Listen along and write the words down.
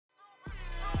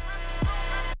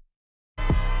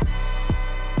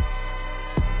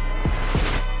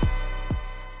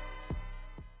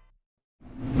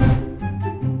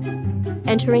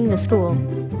Entering the school.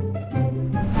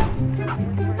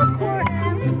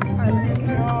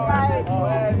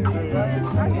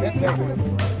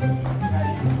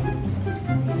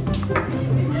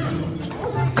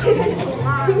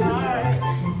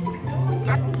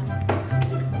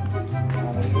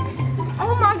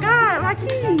 Oh my God, my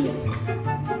keys.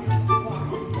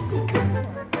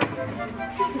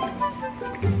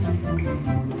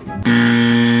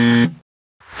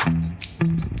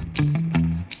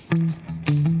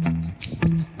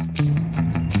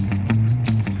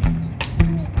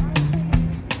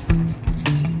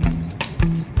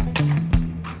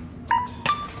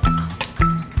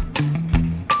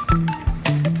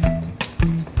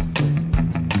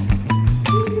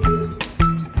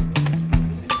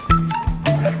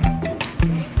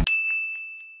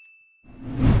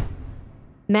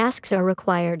 Masks are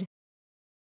required.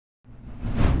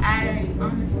 I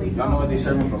honestly Y'all know what they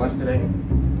serving for lunch today?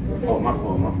 Oh, my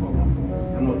fault. Y'all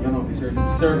know what they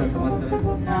serving for lunch today?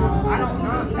 No, I don't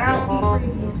know. That would be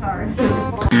pretty sorry.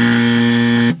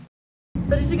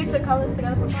 So did you get your colors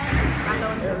together for class? I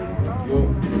know it's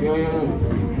early. Yo.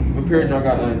 What period y'all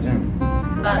got gym?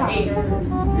 8th.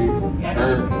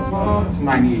 Third.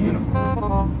 Somebody need a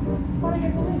uniform.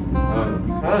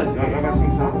 Because y'all got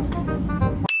some towels.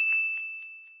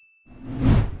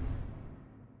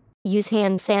 Use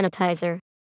hand sanitizer.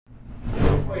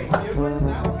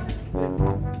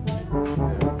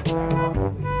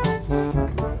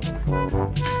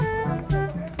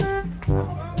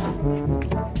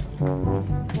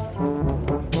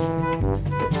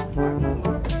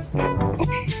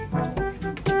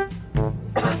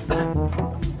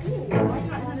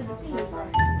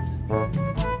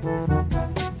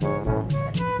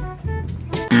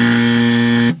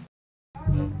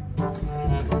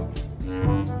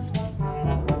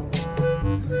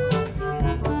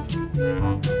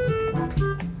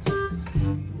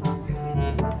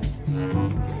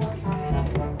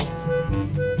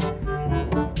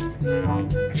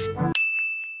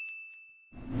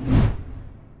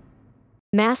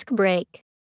 Mask break.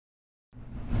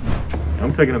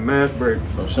 I'm taking a mask break.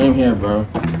 So same here, bro.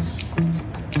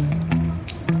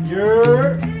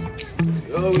 Yo.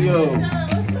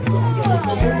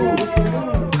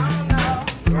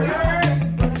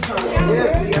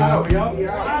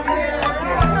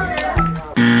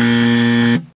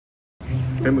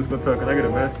 Hey, Miss Mattuck, can I get a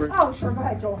mask break? Oh, sure. Go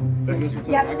ahead, Joel. I get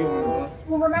one.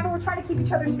 Well, remember, we're trying to keep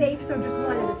each other safe, so just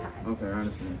one at a time. Okay, I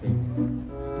understand. Thank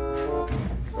you.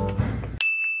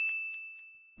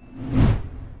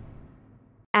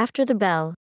 After the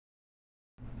bell.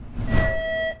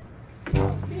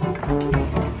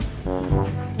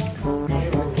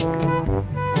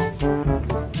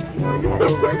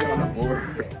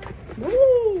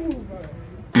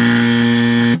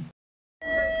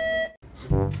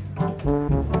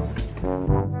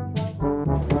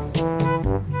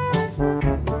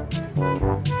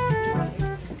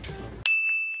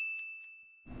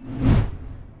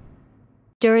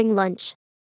 During lunch.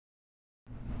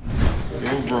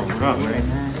 Yo, bro, what up,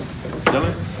 man?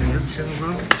 Chillin'? Yeah, chillin', bro.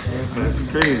 Man, that's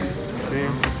crazy. See,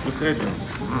 what's that doing?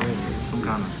 Some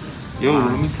kind of. Yo,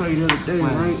 let me tell you the other day,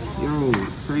 right? Yo,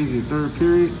 crazy, third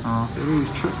period. They was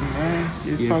tripping, man.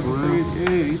 He's talking crazy.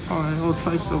 Yeah, he's talking all types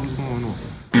of stuff was going on.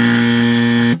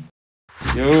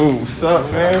 Yo, what's up,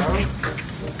 fam?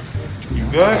 You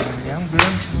good? Yeah, I'm good.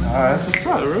 That's what's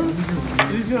up, bro.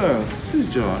 What you doing? What's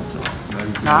this job?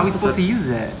 Nah, how we supposed to use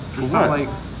that? For something what?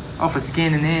 like, for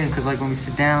scanning in, because like when we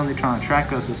sit down, they're trying to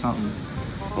track us or something.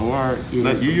 Oh, all right. Yeah,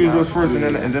 Let so you use now- yours first, yeah.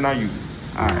 and then I use it.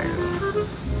 All right.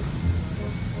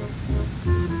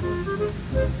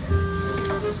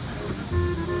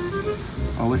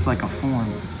 Oh, it's like a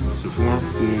form. It's a form?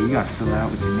 Yeah, you gotta fill it out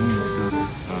with your name and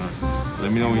stuff.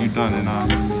 Let me know when you're done, and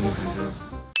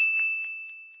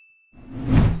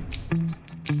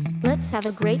Let's have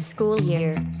a great school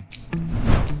year.